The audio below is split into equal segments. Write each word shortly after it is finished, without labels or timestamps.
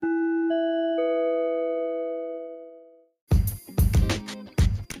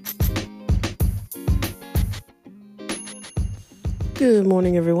Good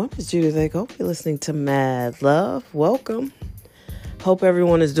morning, everyone. It's Judith Echo. You're listening to Mad Love. Welcome. Hope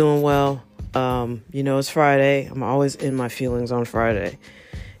everyone is doing well. It's Friday. I'm always in my feelings on Friday.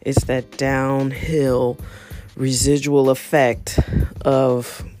 It's that downhill residual effect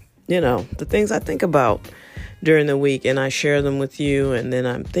of, the things I think about during the week, and I share them with you, and then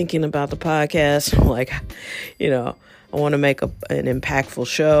I'm thinking about the podcast. I want to make an impactful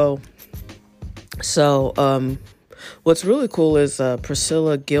show. So, what's really cool is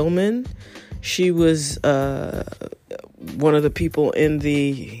Priscilla Gilman. She was one of the people in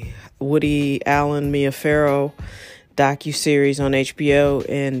the Woody Allen, Mia Farrow docuseries on HBO,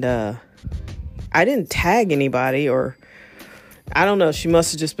 and I didn't tag anybody, or I don't know. She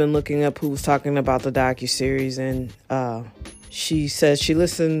must have just been looking up who was talking about the docuseries, and she said she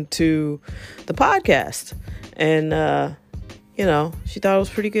listened to the podcast, and she thought it was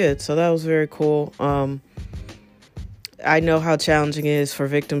pretty good. So that was very cool. I know how challenging it is for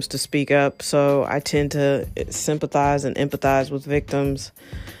victims to speak up, so I tend to sympathize and empathize with victims.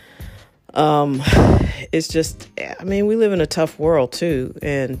 It's just, we live in a tough world too,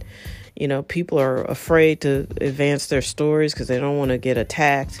 and people are afraid to advance their stories because they don't want to get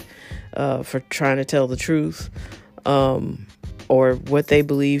attacked for trying to tell the truth, or what they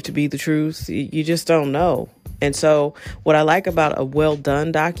believe to be the truth. You just don't know. And so what I like about a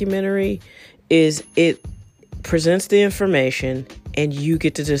well-done documentary is it presents the information and you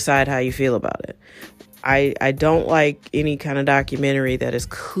get to decide how you feel about it. I don't like any kind of documentary that is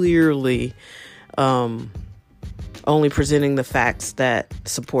clearly only presenting the facts that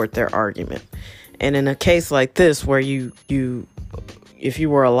support their argument. And in a case like this, where you if you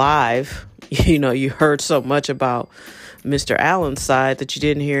were alive, you heard so much about Mr. Allen's side that you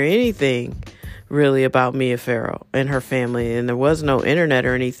didn't hear anything really about Mia Farrow and her family, and there was no internet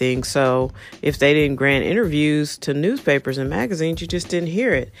or anything. So if they didn't grant interviews to newspapers and magazines, you just didn't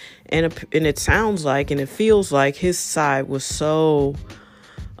hear it. And it sounds like, and it feels like his side was so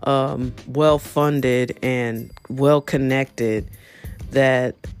well funded and well connected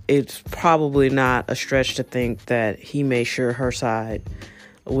that it's probably not a stretch to think that he made sure her side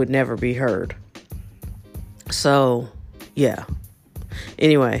would never be heard. So yeah.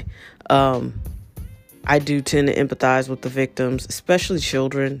 Anyway, I do tend to empathize with the victims, especially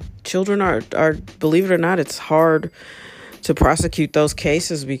children. Children are, believe it or not, it's hard to prosecute those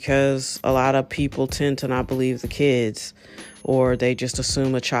cases because a lot of people tend to not believe the kids, or they just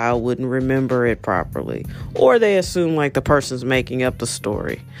assume a child wouldn't remember it properly, or they assume like the person's making up the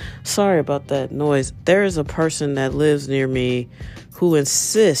story. Sorry about that noise. There is a person that lives near me who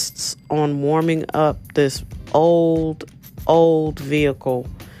insists on warming up this old vehicle,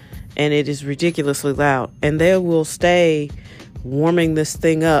 and it is ridiculously loud, and they will stay warming this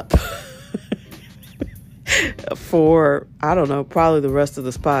thing up for, I don't know, probably the rest of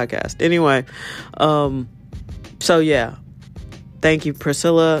this podcast. Anyway, so yeah, thank you,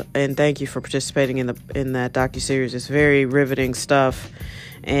 Priscilla, and thank you for participating in that docuseries. It's very riveting stuff,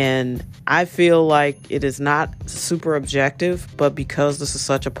 and I feel like it is not super objective, but because this is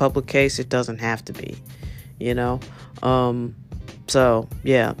such a public case, it doesn't have to be, So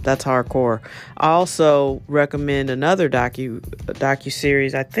yeah, that's hardcore. I also recommend another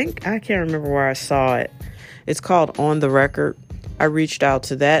docuseries. I can't remember where I saw it. It's called On the Record. I reached out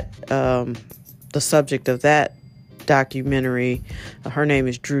to that, the subject of that documentary. Her name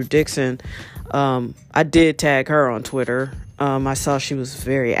is Drew Dixon. I did tag her on Twitter. I saw she was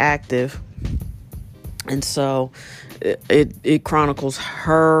very active, and so it chronicles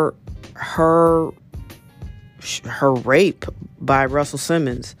her rape by Russell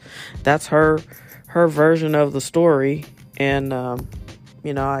Simmons. That's her version of the story, and I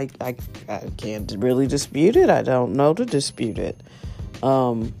can't really dispute it. I don't know to dispute it,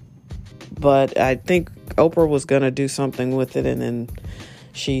 but I think Oprah was gonna do something with it, and then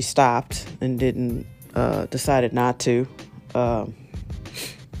she stopped and didn't decided not to. I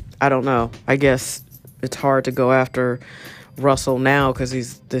don't know. I guess it's hard to go after Russell now because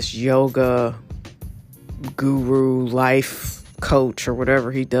he's this yoga guru, life coach, or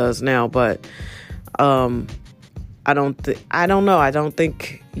whatever he does now, but I don't know. I don't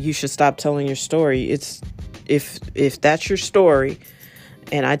think you should stop telling your story. It's if that's your story,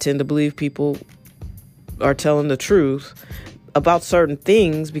 and I tend to believe people are telling the truth about certain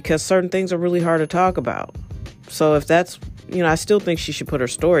things because certain things are really hard to talk about. So if that's, I still think she should put her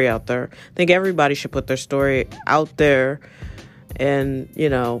story out there. I think everybody should put their story out there and,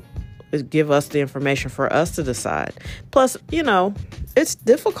 give us the information for us to decide. Plus, it's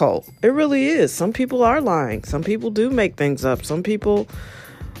difficult. It really is. Some people are lying. Some people do make things up. Some people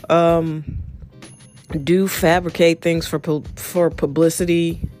do fabricate things for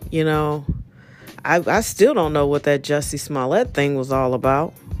publicity. You know, I still don't know what that Jussie Smollett thing was all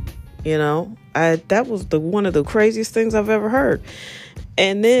about. You know, that was one of the craziest things I've ever heard.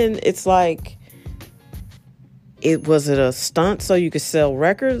 And then it's like, was it a stunt so you could sell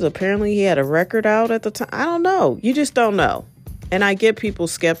records? Apparently he had a record out at the time. I don't know. You just don't know. And I get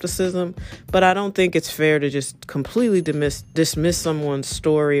people's skepticism, but I don't think it's fair to just completely dismiss someone's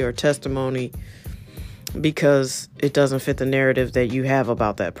story or testimony because it doesn't fit the narrative that you have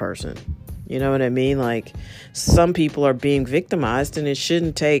about that person. You know what I mean? Like, some people are being victimized, and it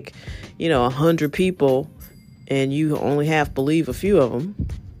shouldn't take, 100 people and you only half believe a few of them,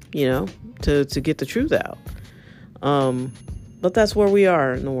 to get the truth out. But that's where we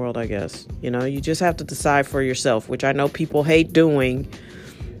are in the world, I guess. You just have to decide for yourself, which I know people hate doing,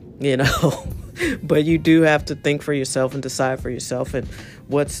 but you do have to think for yourself and decide for yourself, and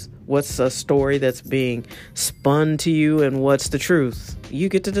what's a story that's being spun to you and what's the truth. You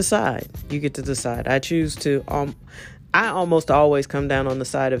get to decide. I choose to, I almost always come down on the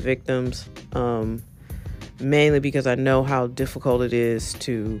side of victims, mainly because I know how difficult it is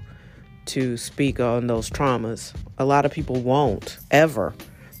to speak on those traumas. A lot of people won't, ever.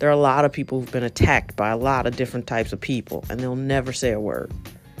 There are a lot of people who've been attacked by a lot of different types of people, and they'll never say a word.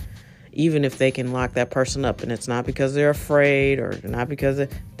 Even if they can lock that person up, and it's not because they're afraid or not because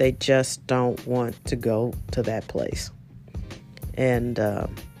they just don't want to go to that place. And,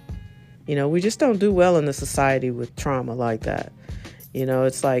 we just don't do well in the society with trauma like that.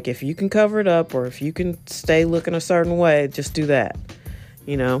 It's like, if you can cover it up or if you can stay looking a certain way, just do that,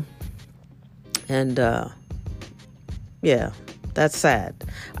 And, yeah, that's sad.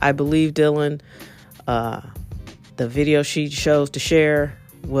 I believe Dylan, the video she chose to share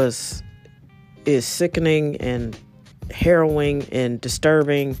is sickening and harrowing and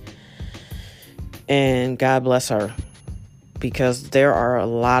disturbing, and God bless her, because there are a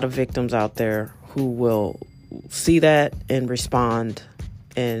lot of victims out there who will see that and respond,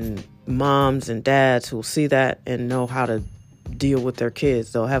 and moms and dads who will see that and know how to deal with their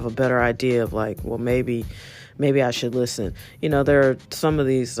kids. They'll have a better idea of, like, well, maybe I should listen. There are some of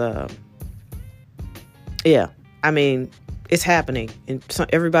these it's happening, and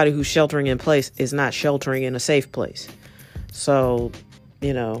everybody who's sheltering in place is not sheltering in a safe place. So,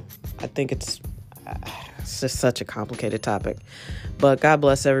 I think it's just such a complicated topic. But God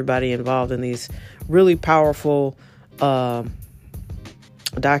bless everybody involved in these really powerful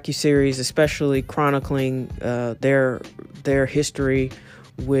docuseries, especially chronicling their history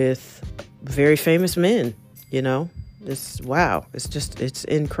with very famous men. It's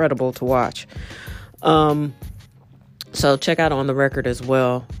incredible to watch. So check out On the Record as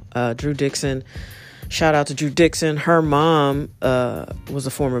well. Drew Dixon. Shout out to Drew Dixon. Her mom was a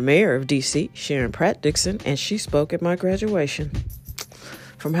former mayor of D.C., Sharon Pratt Dixon, and she spoke at my graduation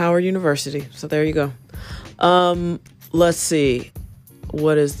from Howard University. So there you go. Let's see.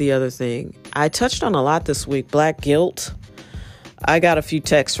 What is the other thing? I touched on a lot this week. Black guilt. I got a few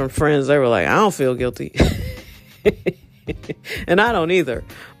texts from friends. They were like, I don't feel guilty. And I don't either.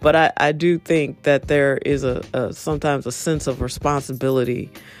 But I do think that there is sometimes a sense of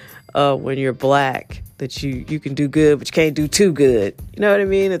responsibility when you're black, that you can do good, but you can't do too good. You know what I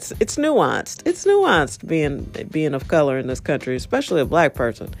mean? It's nuanced. It's nuanced being of color in this country, especially a black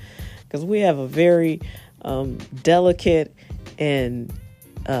person, because we have a very delicate and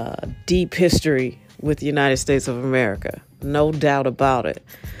deep history with the United States of America. No doubt about it.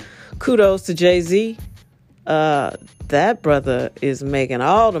 Kudos to Jay-Z. That brother is making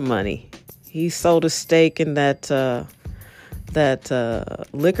all the money. He sold a stake in that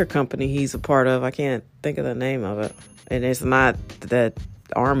liquor company he's a part of. I can't think of the name of it. And it's not that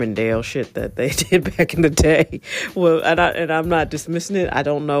Armandale shit that they did back in the day. Well, and I'm not dismissing it. I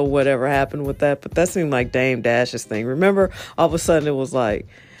don't know whatever happened with that, but that seemed like Dame Dash's thing. Remember, all of a sudden it was like,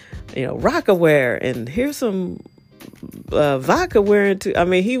 Rockaware, and here's some vodka wearing too. I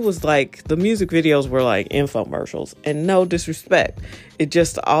mean, he was like, the music videos were like infomercials, and no disrespect, it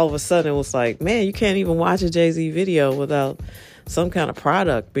just all of a sudden it was like, man, you can't even watch a Jay-Z video without some kind of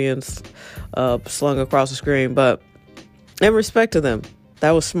product being slung across the screen. But in respect to them,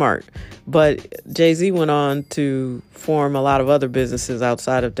 that was smart. But Jay-Z went on to form a lot of other businesses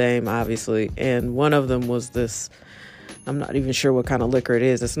outside of Dame, obviously, and one of them was this, I'm not even sure what kind of liquor it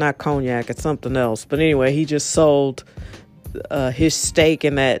is. It's not cognac. It's something else. But anyway, he just sold his stake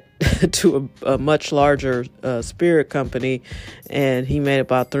in that to a much larger spirit company, and he made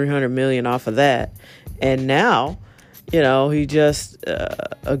about $300 million off of that. And now, he just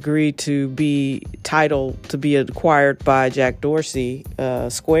agreed to be acquired by Jack Dorsey,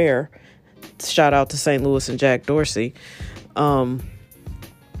 Square, Shout out to St. Louis and Jack Dorsey. So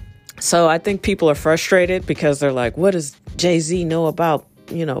I think people are frustrated because they're like, what does Jay-Z know about,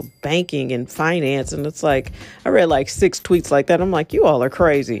 banking and finance? And it's like, I read like 6 tweets like that. I'm like, you all are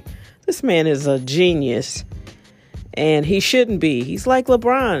crazy. This man is a genius. And he shouldn't be. He's like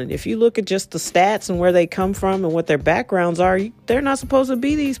LeBron. If you look at just the stats and where they come from and what their backgrounds are, they're not supposed to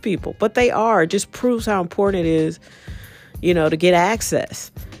be these people. But they are. It just proves how important it is, to get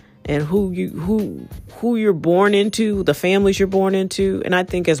access. And who you're born into, the families you're born into. And I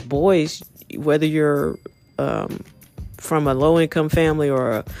think as boys, whether you're from a low-income family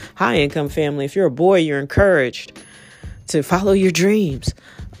or a high-income family, if you're a boy, you're encouraged to follow your dreams.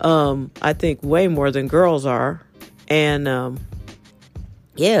 I think way more than girls are. And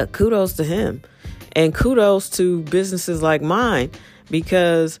kudos to him. And kudos to businesses like mine,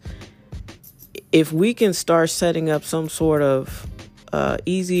 because if we can start setting up some sort of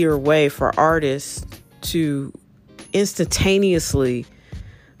easier way for artists to instantaneously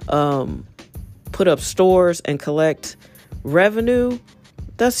put up stores and collect revenue,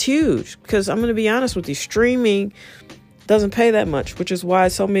 that's huge. Because I'm going to be honest with you, streaming doesn't pay that much, which is why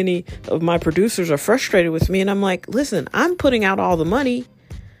so many of my producers are frustrated with me. And I'm like, listen, I'm putting out all the money.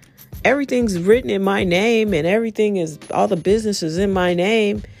 Everything's written in my name, and all the business is in my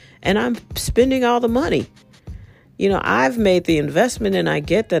name, and I'm spending all the money. I've made the investment, and I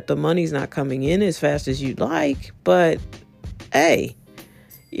get that the money's not coming in as fast as you'd like, but hey,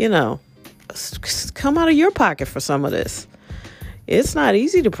 come out of your pocket for some of this. It's not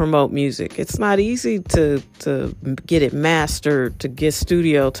easy to promote music. It's not easy to get it mastered, to get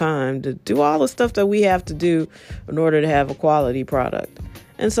studio time, to do all the stuff that we have to do in order to have a quality product.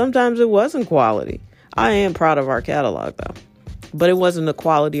 And sometimes it wasn't quality. I am proud of our catalog, though. But it wasn't the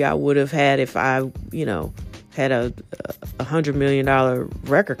quality I would have had if I, had a $100 million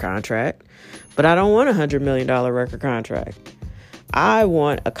record contract. But I don't want a $100 million record contract. I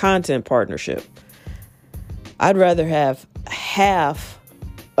want a content partnership. I'd rather have half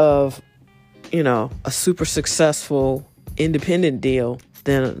of, a super successful independent deal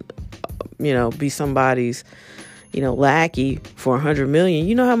than, be somebody's, lackey for $100 million.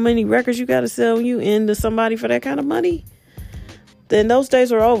 You know how many records you got to sell when you into somebody for that kind of money? Then those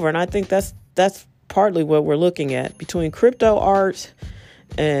days are over. And I think that's partly what we're looking at between crypto art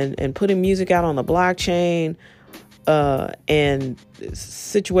and putting music out on the blockchain, and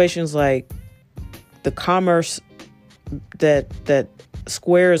situations like the commerce that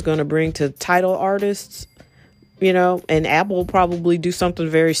Square is going to bring to title artists, and Apple will probably do something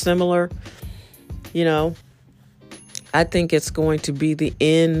very similar. I think it's going to be the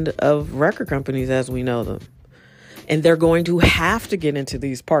end of record companies as we know them. And they're going to have to get into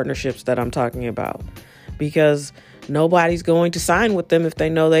these partnerships that I'm talking about, because nobody's going to sign with them if they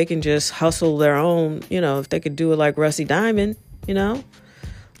know they can just hustle their own, if they could do it like Rusty Diamond,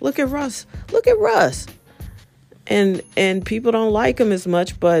 Look at Russ. And people don't like him as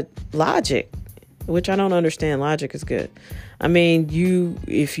much, but Logic, which I don't understand. Logic is good. I mean,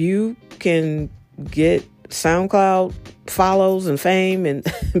 if you can get SoundCloud follows and fame and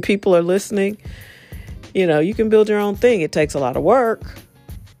people are listening, you can build your own thing. It takes a lot of work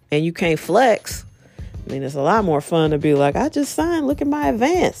and you can't flex. I mean, it's a lot more fun to be like, I just signed, look at my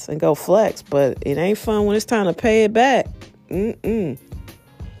advance, and go flex. But it ain't fun when it's time to pay it back.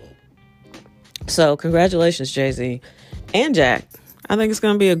 So congratulations, Jay-Z and Jack. I think it's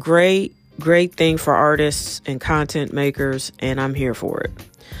going to be a great thing for artists and content makers, and I'm here for it.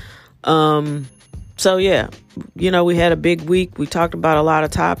 So yeah, we had a big week. We talked about a lot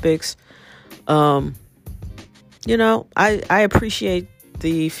of topics. I appreciate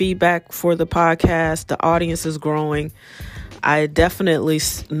the feedback for the podcast. The audience is growing. I definitely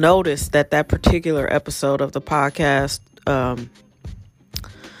noticed that particular episode of the podcast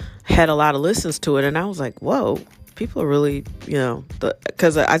had a lot of listens to it. And I was like, whoa, people are really,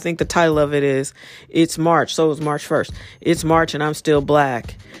 because I think the title of it is It's March. So it was March 1st. It's March and I'm still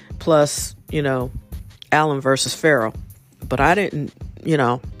black. Plus, Allen versus Farrell. But I didn't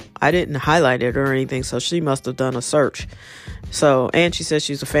highlight it or anything. So she must have done a search. And she says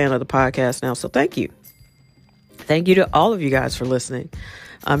she's a fan of the podcast now. So thank you. Thank you to all of you guys for listening.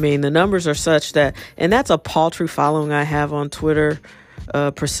 I mean, the numbers are such that, and that's a paltry following I have on Twitter,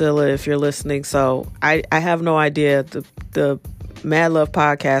 Priscilla, if you're listening. So I have no idea. The Mad Love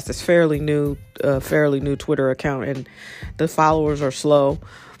podcast is fairly new Twitter account, and the followers are slow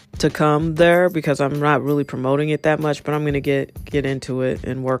to come there because I'm not really promoting it that much, but I'm going to get into it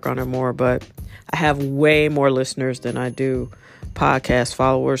and work on it more. But I have way more listeners than I do podcast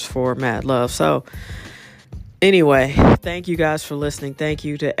followers for Mad Love. So Anyway, thank you guys for listening. Thank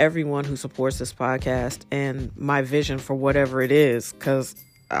you to everyone who supports this podcast and my vision for whatever it is, because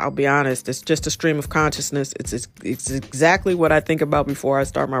I'll be honest, it's just a stream of consciousness. It's exactly what I think about before I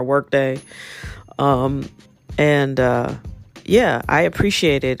start my workday. Yeah, I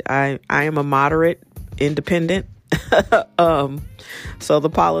appreciate it. I am a moderate independent. So the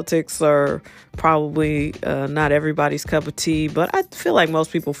politics are probably not everybody's cup of tea, but I feel like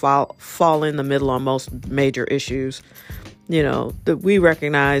most people fall in the middle on most major issues. You know, that we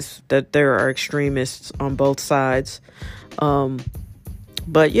recognize that there are extremists on both sides.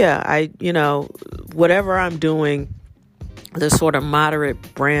 But yeah, whatever I'm doing, this sort of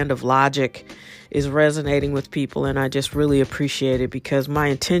moderate brand of logic is resonating with people, and I just really appreciate it because my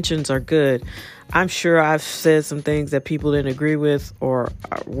intentions are good. I'm sure I've said some things that people didn't agree with or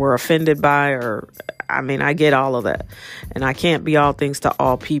were offended by, I get all of that, and I can't be all things to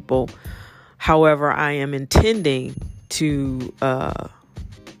all people. However, I am intending to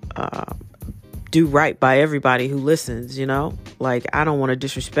do right by everybody who listens, like I don't want to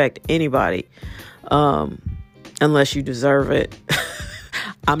disrespect anybody unless you deserve it.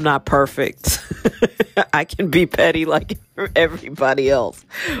 I'm not perfect. I can be petty like everybody else,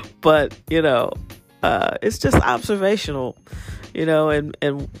 but it's just observational,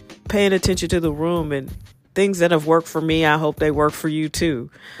 and paying attention to the room and things that have worked for me. I hope they work for you too.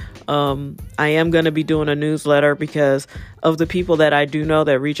 I am going to be doing a newsletter because of the people that I do know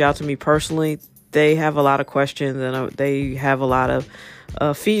that reach out to me personally. They have a lot of questions and they have a lot of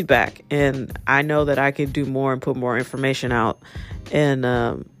feedback, and I know that I can do more and put more information out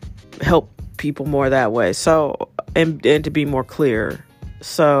and help people more that way. So, and to be more clear.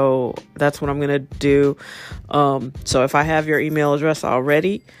 So that's what I'm going to do. So if I have your email address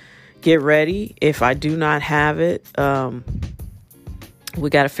already, get ready. If I do not have it, we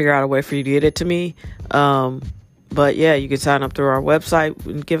got to figure out a way for you to get it to me. But yeah, you can sign up through our website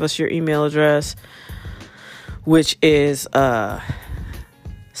and give us your email address, which is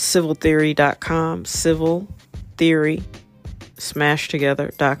civiltheory.com, civiltheory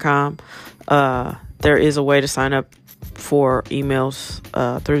smashtogether.com. There is a way to sign up for emails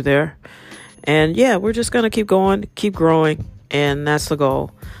through there. And yeah, we're just going to keep going, keep growing. And that's the goal.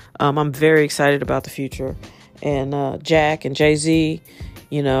 I'm very excited about the future. And Jack and Jay-Z,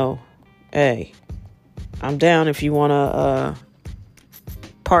 hey, I'm down if you want to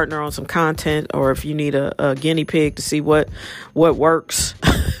partner on some content, or if you need a guinea pig to see what works,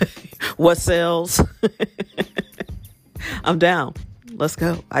 what sells. I'm down. Let's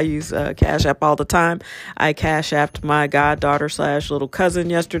go. I use Cash App all the time. I Cash Apped my goddaughter / little cousin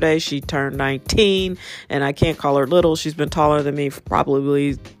yesterday. She turned 19, and I can't call her little. She's been taller than me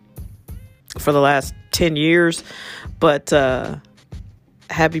probably for the last 10 years. But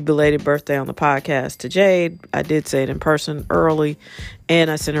happy belated birthday on the podcast to Jade. I did say it in person early, and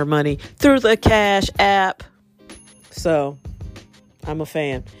I sent her money through the Cash App. So I'm a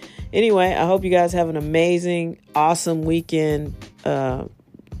fan. Anyway, I hope you guys have an amazing, awesome weekend.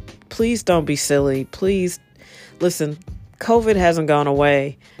 Please don't be silly. Please listen. COVID hasn't gone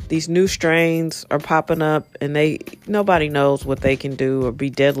away. These new strains are popping up, and nobody knows what they can do or be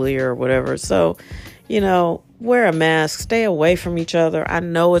deadly or whatever. So, wear a mask, stay away from each other. I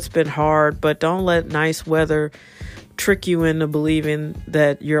know it's been hard, but don't let nice weather trick you into believing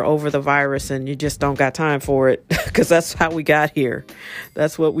that you're over the virus and you just don't got time for it, because that's how we got here.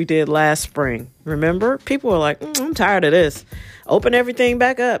 That's what we did last spring. Remember? People were like, I'm tired of this. Open everything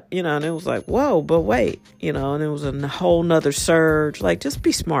back up, and it was like, whoa, but wait, and it was a whole nother surge. Like, just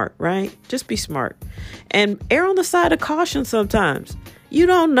be smart, right? Just be smart and err on the side of caution sometimes. You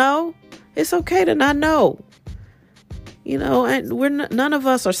don't know. It's okay to not know. And none of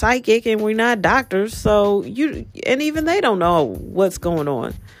us are psychic, and we're not doctors. So and even they don't know what's going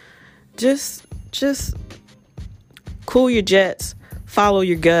on. Just cool your jets, follow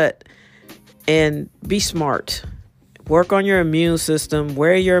your gut, and be smart. Work on your immune system,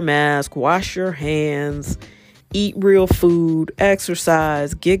 wear your mask, wash your hands, eat real food,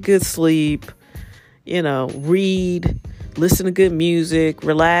 exercise, get good sleep, read, listen to good music,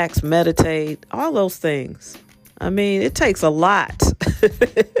 relax, meditate, all those things. It takes a lot.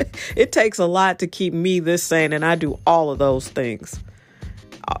 It takes a lot to keep me this sane, and I do all of those things.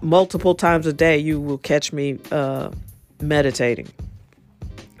 Multiple times a day, you will catch me meditating.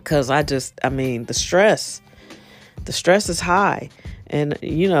 Because the stress is high. And,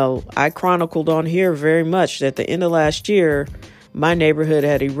 I chronicled on here very much that at the end of last year, my neighborhood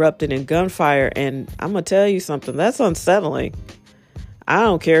had erupted in gunfire. And I'm going to tell you something, that's unsettling. I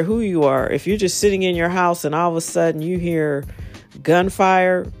don't care who you are. If you're just sitting in your house and all of a sudden you hear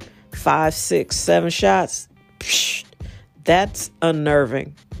gunfire, 5, 6, 7 shots, Psh, that's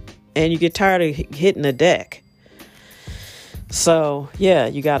unnerving. And you get tired of hitting the deck. So, yeah,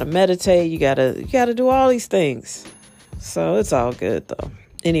 you got to meditate. You got to do all these things. So it's all good, though.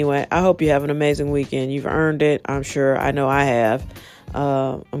 Anyway, I hope you have an amazing weekend. You've earned it. I'm sure. I know I have.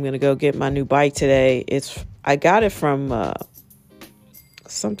 I'm going to go get my new bike today. I got it from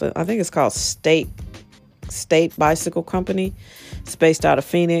something. I think it's called State Bicycle Company. It's based out of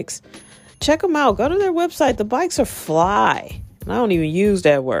Phoenix. Check them out. Go to their website. The bikes are fly. And I don't even use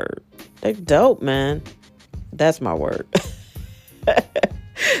that word. They're dope, man. That's my word.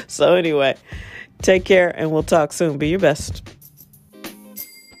 So anyway, take care and we'll talk soon. Be your best.